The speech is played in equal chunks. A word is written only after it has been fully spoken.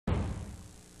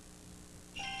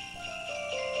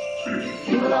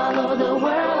People all over the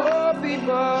world. Oh, people.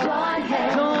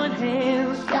 Join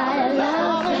hands. Start a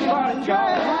love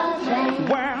train.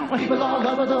 Wow. People all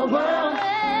over the world.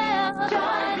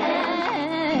 Join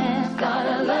hands. Start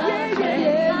a love train.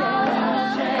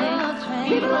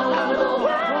 People all over the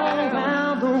world.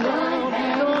 Around the world.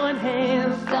 Join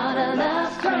hands. Start a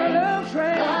love train.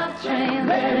 Love train.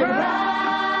 Let it ride.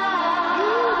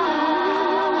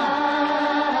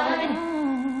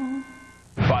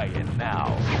 Buy it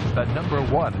now. The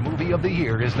 #1 movie of the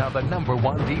year is now the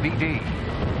 #1 DVD.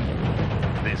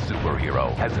 This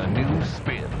superhero has a new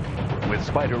spin with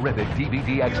Spider-Rivet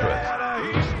DVD extras.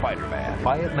 Spider-Man.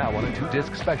 Buy it now on a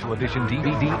 2-disc special edition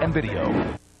DVD and video.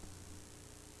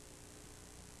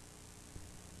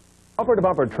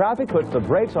 Bumper-to-bumper traffic puts the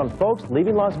brakes on folks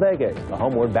leaving Las Vegas. The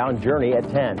homeward bound journey at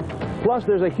 10. Plus,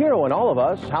 there's a hero in all of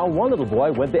us, how one little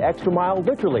boy went the extra mile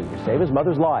literally to save his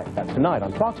mother's life. That's tonight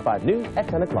on Fox 5 News at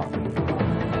 10 o'clock.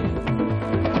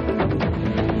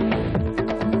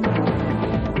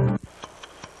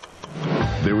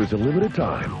 There is a limited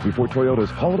time before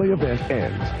Toyota's holiday event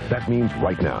ends. That means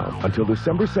right now, until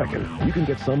December 2nd, you can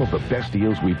get some of the best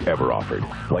deals we've ever offered,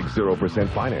 like 0%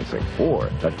 financing or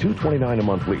a $229 a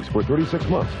month lease for 36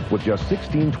 months with just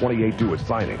 $1628 due at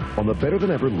signing on the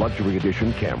better-than-ever luxury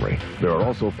edition Camry. There are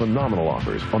also phenomenal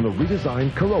offers on the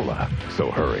redesigned Corolla.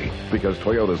 So hurry, because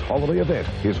Toyota's holiday event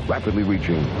is rapidly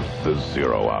reaching the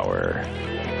 0 hour.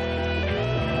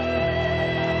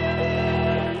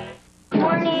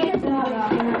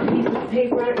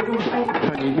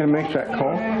 Are you going to make that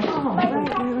call?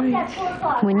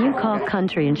 When you call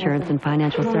Country Insurance and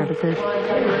Financial Services,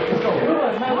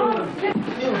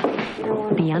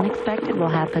 the unexpected will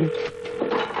happen.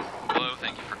 Hello,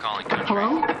 thank you for calling Country.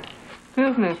 Hello?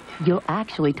 Who's this? You'll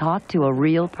actually talk to a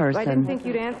real person. I didn't think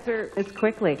you'd answer as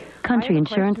quickly. Country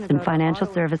Insurance and Financial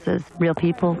Services. Real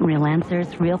people, real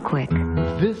answers, real quick.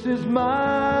 This is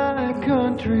my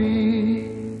country.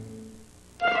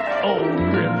 Oh,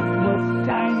 Christmas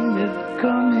time is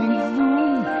coming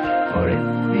soon for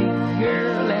every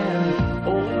girl and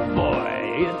oh boy,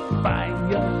 it's find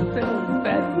yourself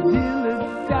at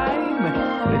Jilla's time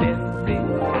with every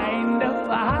kind of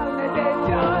holiday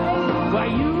joy. Why,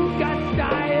 you got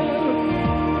style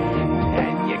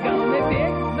and you're gonna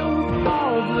deck those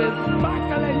halls with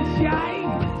sparkle and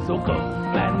shine. So come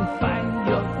and find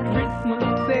your Christmas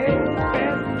self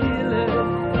at Jilla's.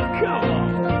 Come on.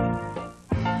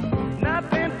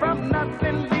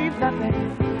 Nothing leaves nothing.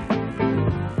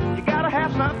 You gotta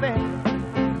have something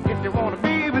if you want to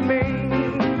be with me.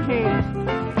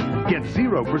 Get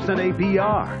 0%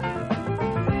 APR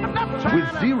with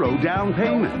 0 down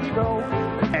payment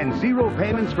and 0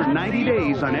 payments for 90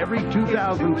 days on every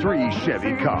 2003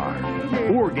 Chevy car.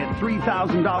 Or get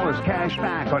 $3,000 cash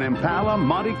back on Impala,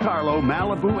 Monte Carlo,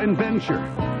 Malibu, and Venture.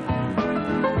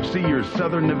 See your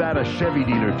Southern Nevada Chevy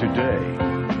dealer today.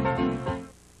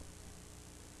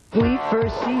 The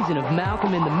first season of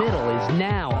Malcolm in the Middle is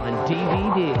now on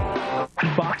DVD.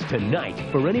 Fox tonight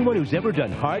for anyone who's ever done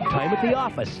hard time at the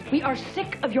office. We are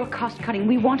sick of your cost-cutting.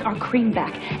 We want our cream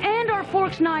back. And our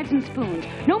forks, knives, and spoons.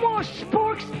 No more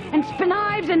sporks and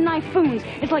knives and knifefoons.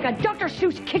 It's like a Dr.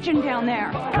 Seuss kitchen down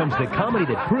there. Comes the comedy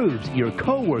that proves your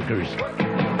co-workers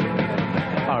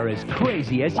are as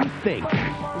crazy as you think.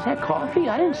 Is that coffee?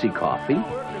 I didn't see coffee.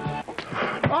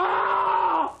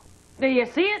 Oh! Do you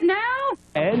see it now?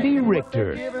 Andy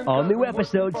Richter. All new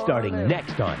episodes starting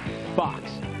next on Fox.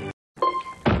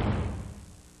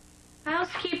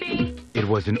 Housekeeping. It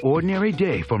was an ordinary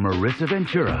day for Marissa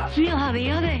Ventura. Feel how the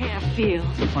other half feels.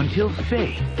 Until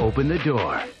Faye opened the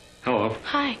door. Hello.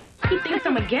 Hi. He thinks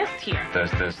I'm a guest here.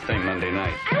 There's this thing Monday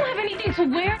night. I don't have anything to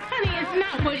wear. Honey, it's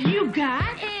not what you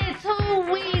got. It's who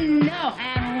we know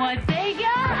and what they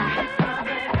got.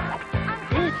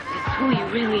 This is who you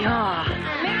really are.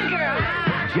 Little girl.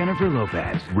 Jennifer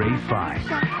Lopez, Ray Fiennes.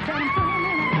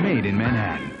 Maid in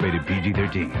Manhattan, rated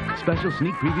PG-13. Special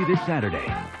sneak preview this Saturday.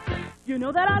 You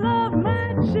know that I love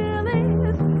my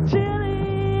chilies,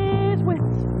 chilies with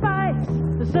spice,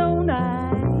 so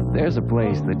nice. There's a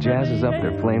place that jazzes up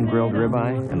their flame-grilled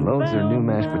ribeye and loads their new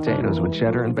mashed potatoes with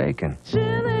cheddar and bacon.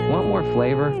 Chili's. Want more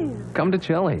flavor? Come to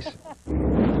Chili's.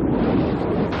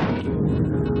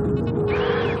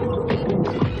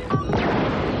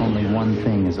 Only one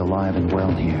thing is alive and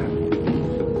well here.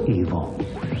 Evil.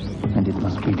 And it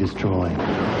must be destroyed.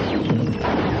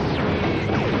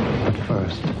 But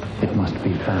first, it must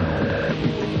be found.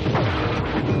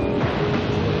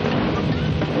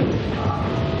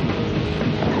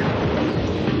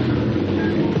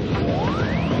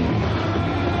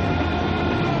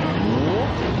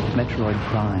 Metroid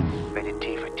Prime. Rated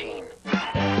T for teen.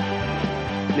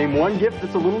 Name one gift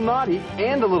that's a little naughty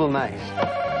and a little nice.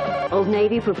 Old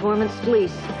Navy Performance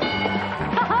Fleece.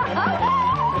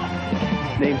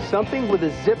 Name something with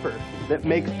a zipper that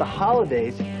makes the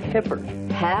holidays hipper.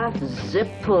 Half-zip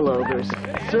pullovers.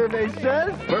 Survey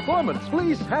says Performance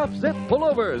Fleece half-zip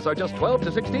pullovers are just $12 to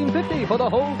 $16.50 for the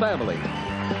whole family.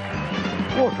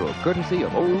 Wardrobe courtesy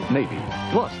of Old Navy.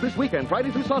 Plus, this weekend, Friday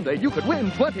through Sunday, you could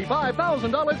win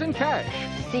 $25,000 in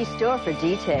cash. See store for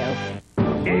details.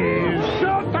 It's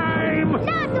showtime!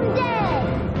 Knock 'em dead!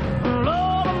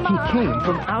 He came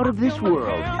from out of this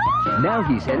world. Now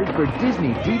he's headed for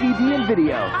Disney DVD and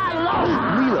video.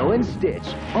 Lilo and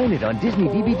Stitch. Own it on Disney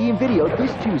DVD and video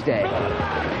this Tuesday.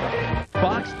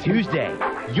 Fox Tuesday.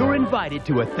 You're invited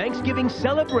to a Thanksgiving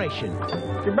celebration.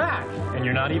 You're back, and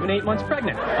you're not even 8 months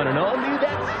pregnant on an all-new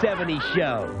That 70s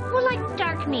show. Who likes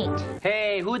dark meat?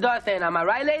 Hey, who doesn't? Am I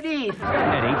right, ladies?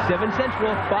 At 8/7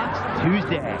 Central, Fox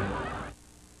Tuesday.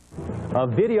 A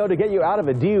video to get you out of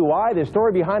a DUI. The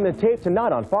story behind the tape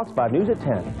tonight on Fox 5 News at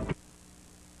 10.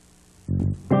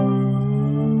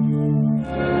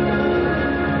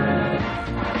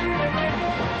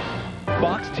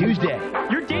 Fox Tuesday.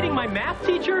 You're dating my math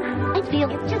teacher? I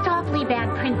feel it's just awfully bad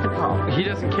principal. He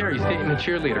doesn't care. He's dating a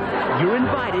cheerleader. You're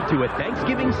invited to a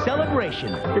Thanksgiving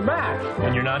celebration. You're back,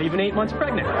 and you're not even 8 months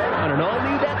pregnant on an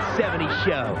all-new That 70s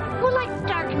show. Who likes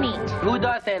dark meat? Who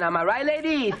doesn't? Am I right,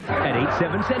 ladies? At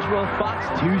 8/7 Central, Fox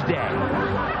Tuesday.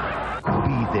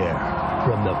 Be there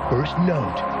from the first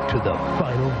note to the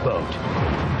final vote.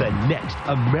 The next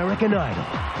American Idol.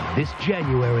 This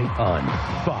January on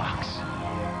Fox.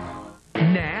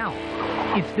 Now,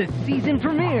 it's the season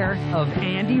premiere of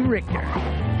Andy Richter.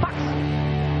 Fox.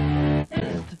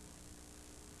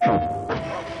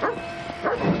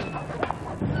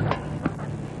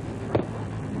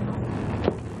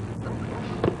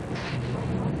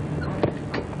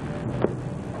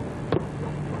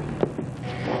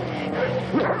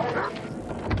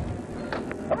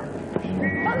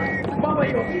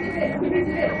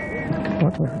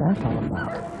 What was that all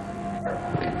about?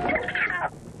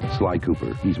 Sly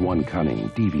Cooper. He's one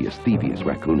cunning, devious, thievius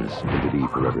raccoonus. Rated E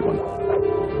for everyone.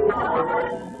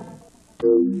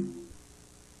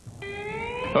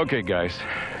 Okay, guys.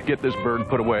 Get this bird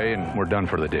put away, and we're done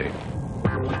for the day.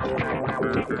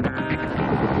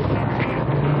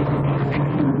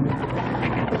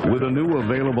 With a new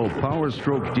available Power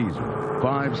Stroke diesel,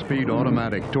 5-speed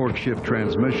automatic torque shift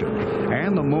transmission,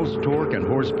 and the most torque and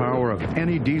horsepower of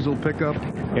any diesel pickup,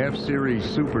 F-Series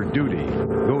Super Duty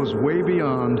goes way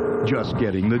beyond just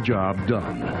getting the job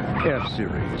done.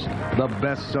 F-Series, the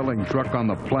best-selling truck on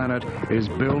the planet, is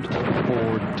built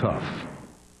Ford tough.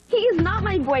 He is not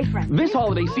my boyfriend. This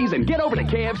holiday season, get over to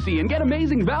KFC and get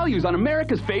amazing values on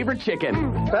America's favorite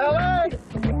chicken. Bye.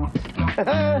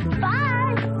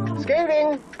 Bye.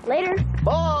 Skating. Later.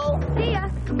 Ball. See ya.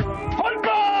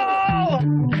 Football!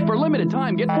 For limited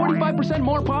time, get 45%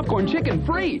 more popcorn chicken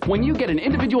free when you get an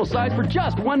individual size for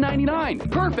just $1.99.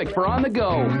 Perfect for on the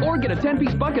go. Or get a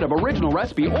 10-piece bucket of original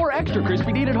recipe or extra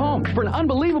crispy eat at home for an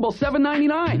unbelievable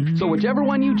 $7.99. So whichever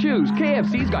one you choose,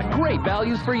 KFC's got great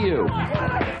values for you.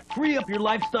 Free up your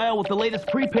lifestyle with the latest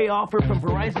prepay offer from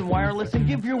Verizon Wireless and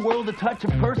give your world a touch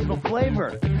of personal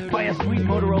flavor. Buy a sweet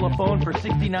Motorola phone for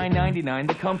 $69.99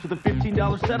 that comes with a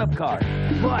 $15 setup card.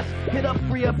 Plus, hit up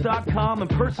freeup.com and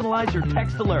personalize your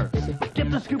text alerts. Get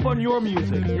the scoop on your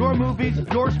music, your movies,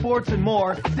 your sports, and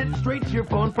more sent straight to your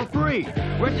phone for free.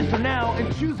 Register now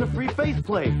and choose a free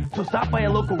faceplate. So stop by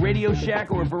a local Radio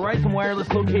Shack or a Verizon Wireless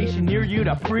location near you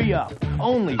to free up.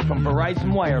 Only from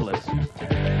Verizon Wireless.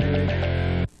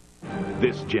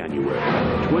 This January,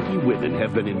 20 women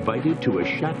have been invited to a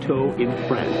chateau in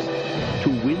France to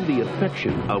win the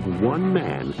affection of one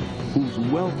man who's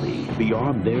wealthy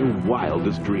beyond their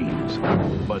wildest dreams.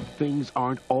 But things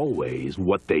aren't always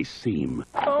what they seem.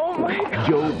 Oh my God.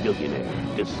 Joe Millionaire.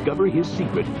 Discover his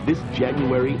secret this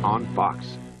January on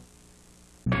Fox.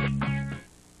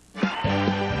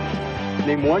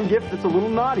 Name one gift that's a little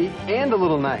naughty and a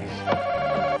little nice.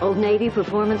 Old Navy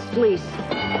Performance Fleece.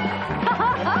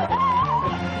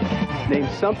 Name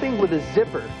something with a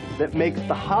zipper that makes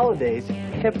the holidays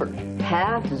hipper.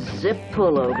 Half-zip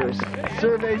pullovers.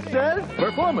 Survey says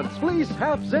Performance Fleece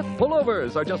half-zip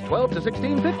pullovers are just $12 to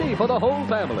 $16.50 for the whole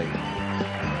family.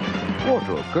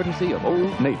 Wardrobe courtesy of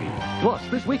Old Navy. Plus,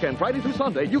 this weekend, Friday through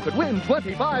Sunday, you could win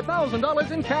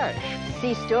 $25,000 in cash.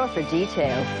 See store for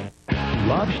details.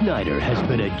 Rob Schneider has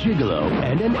been a gigolo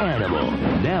and an animal.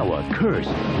 Now a curse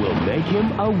will make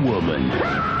him a woman.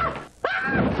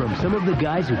 From some of the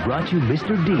guys who brought you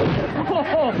Mr. D, the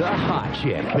hot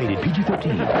chick, rated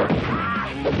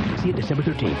PG-13. See it December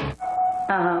 13th.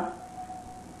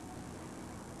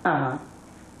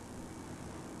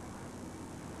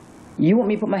 You want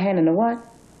me to put my hand in the what?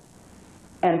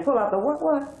 And pull out the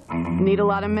what? Need a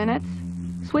lot of minutes?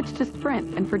 Switch to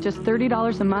Sprint, and for just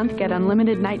 $30 a month, get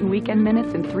unlimited night and weekend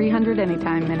minutes and 300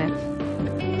 anytime minutes.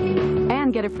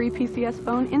 And get a free PCS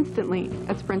phone instantly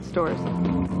at Sprint stores.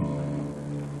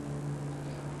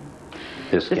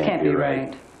 This can't be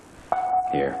right.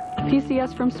 Here.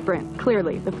 PCS from Sprint.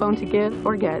 Clearly, the phone to give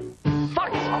or get.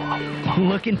 Fox!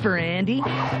 Looking for Andy?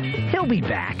 He'll be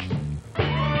back.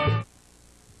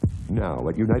 Now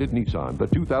at United Nissan, the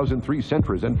 2003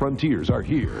 Sentras and Frontiers are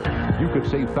here. You could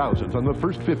save thousands on the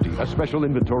first 50, a special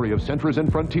inventory of Sentras and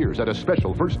Frontiers at a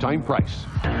special first-time price.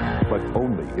 But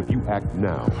only if you act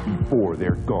now, before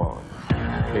they're gone.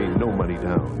 Pay no money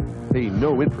down. Pay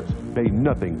no interest. Pay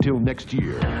nothing till next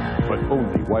year. But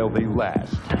only while they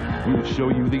last. We'll show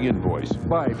you the invoice.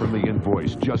 Buy from the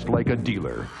invoice just like a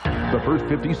dealer. The first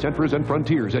 50 Sentras and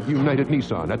Frontiers at United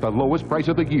Nissan at the lowest price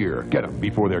of the year. Get them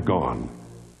before they're gone.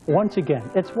 Once again,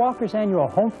 it's Walker's annual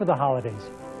Home for the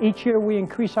Holidays. Each year we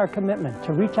increase our commitment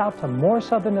to reach out to more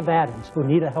Southern Nevadans who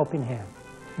need a helping hand.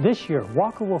 This year,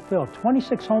 Walker will fill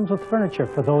 26 homes with furniture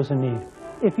for those in need.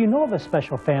 If you know of a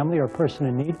special family or person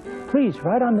in need, please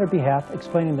write on their behalf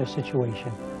explaining their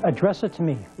situation. Address it to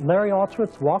me, Larry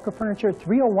Altswitz, Walker Furniture,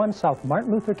 301 South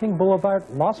Martin Luther King Boulevard,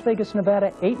 Las Vegas,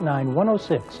 Nevada,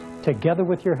 89106. Together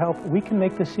with your help, we can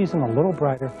make this season a little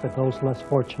brighter for those less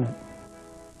fortunate.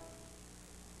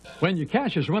 When your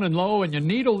cash is running low and you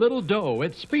need a little dough,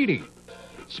 it's Speedy.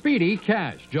 Speedy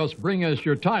Cash. Just bring us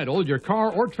your title, your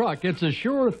car or truck. It's a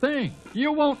sure thing.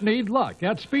 You won't need luck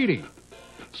at Speedy.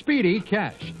 Speedy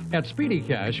Cash. At Speedy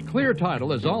Cash, clear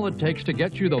title is all it takes to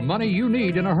get you the money you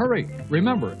need in a hurry.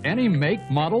 Remember, any make,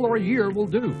 model, or year will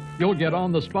do. You'll get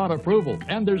on-the-spot approval,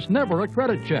 and there's never a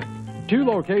credit check. 2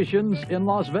 locations in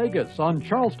Las Vegas on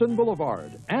Charleston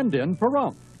Boulevard and in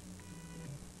Pahrump.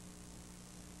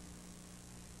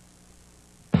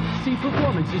 See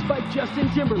performances by Justin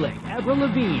Timberlake, Avril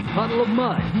Lavigne, Puddle of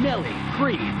Mud, Nelly,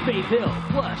 Creed, Faith Hill,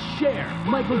 plus Cher,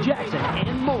 Michael Jackson,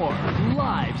 and more.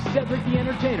 Live, Cedric the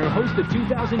Entertainer hosts the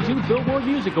 2002 Billboard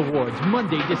Music Awards,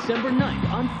 Monday, December 9th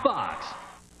on Fox.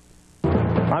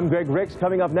 I'm Greg Ricks.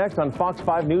 Coming up next on Fox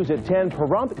 5 News at 10,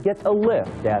 Pahrump gets a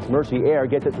lift as Mercy Air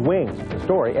gets its wings. The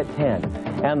story at 10.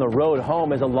 And the road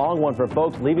home is a long one for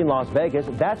folks leaving Las Vegas.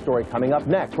 That story coming up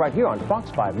next, right here on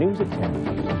Fox 5 News at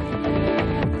 10.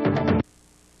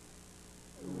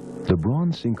 The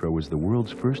Braun Synchro is the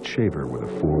world's first shaver with a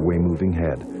 4-way moving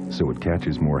head, so it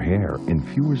catches more hair in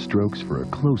fewer strokes for a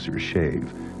closer shave.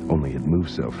 Only it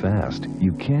moves so fast,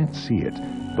 you can't see it,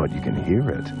 but you can hear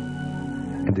it.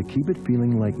 And to keep it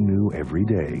feeling like new every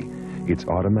day, its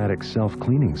automatic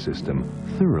self-cleaning system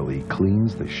thoroughly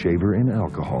cleans the shaver in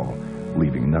alcohol,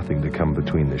 leaving nothing to come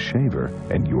between the shaver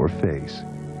and your face.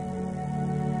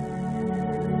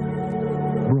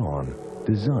 Braun,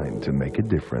 designed to make a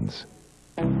difference.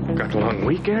 Got a long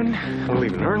weekend. We're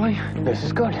leaving early. This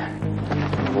is good.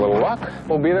 A little luck.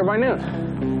 We'll be there by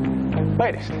noon.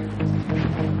 Latest.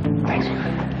 Thanks.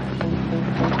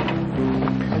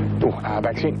 Ooh,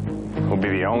 backseat. We'll be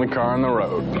the only car on the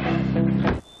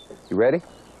road. You ready?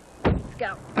 Let's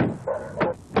go.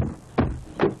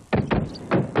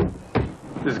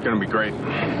 This is gonna be great.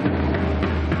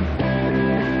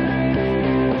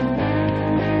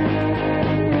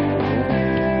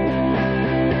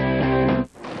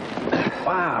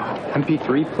 Wow,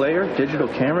 MP3 player, digital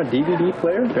camera, DVD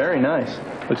player, very nice.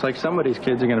 Looks like somebody's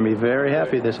kids are going to be very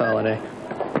happy this holiday.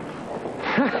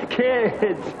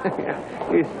 Kids!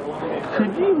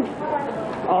 Could you...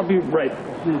 I'll be right.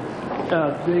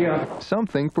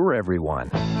 Something for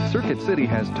everyone. Circuit City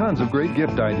has tons of great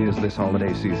gift ideas this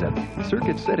holiday season.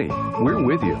 Circuit City, we're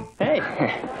with you. Hey,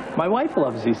 my wife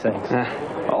loves these things.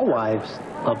 All wives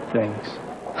love things.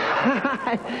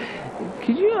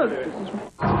 Could you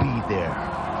be there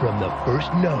from the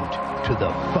first note to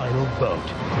the final vote?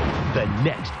 The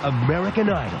next American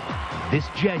Idol this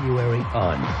January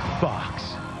on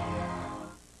Fox.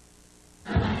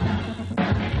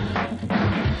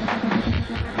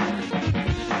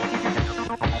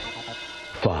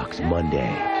 Fox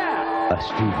Monday. A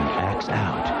student acts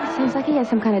out. Seems like he has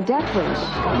some kind of death wish.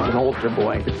 He's an altar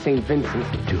boy at St. Vincent.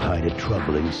 To hide a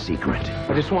troubling secret.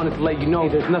 I just wanted to let you know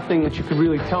there's nothing that you could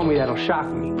really tell me that'll shock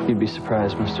me. You'd be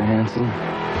surprised, Mr. Hanson.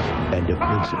 And a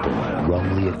principal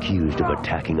wrongly accused of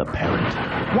attacking a parent.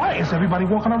 Why is everybody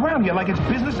walking around here like it's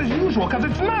business as usual? Because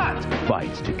it's not!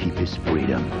 Fights to keep his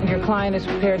freedom. Your client is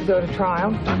prepared to go to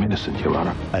trial? I'm innocent, Your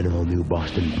Honor. An all-new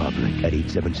Boston Public at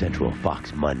 8/7 Central,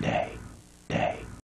 Fox Monday.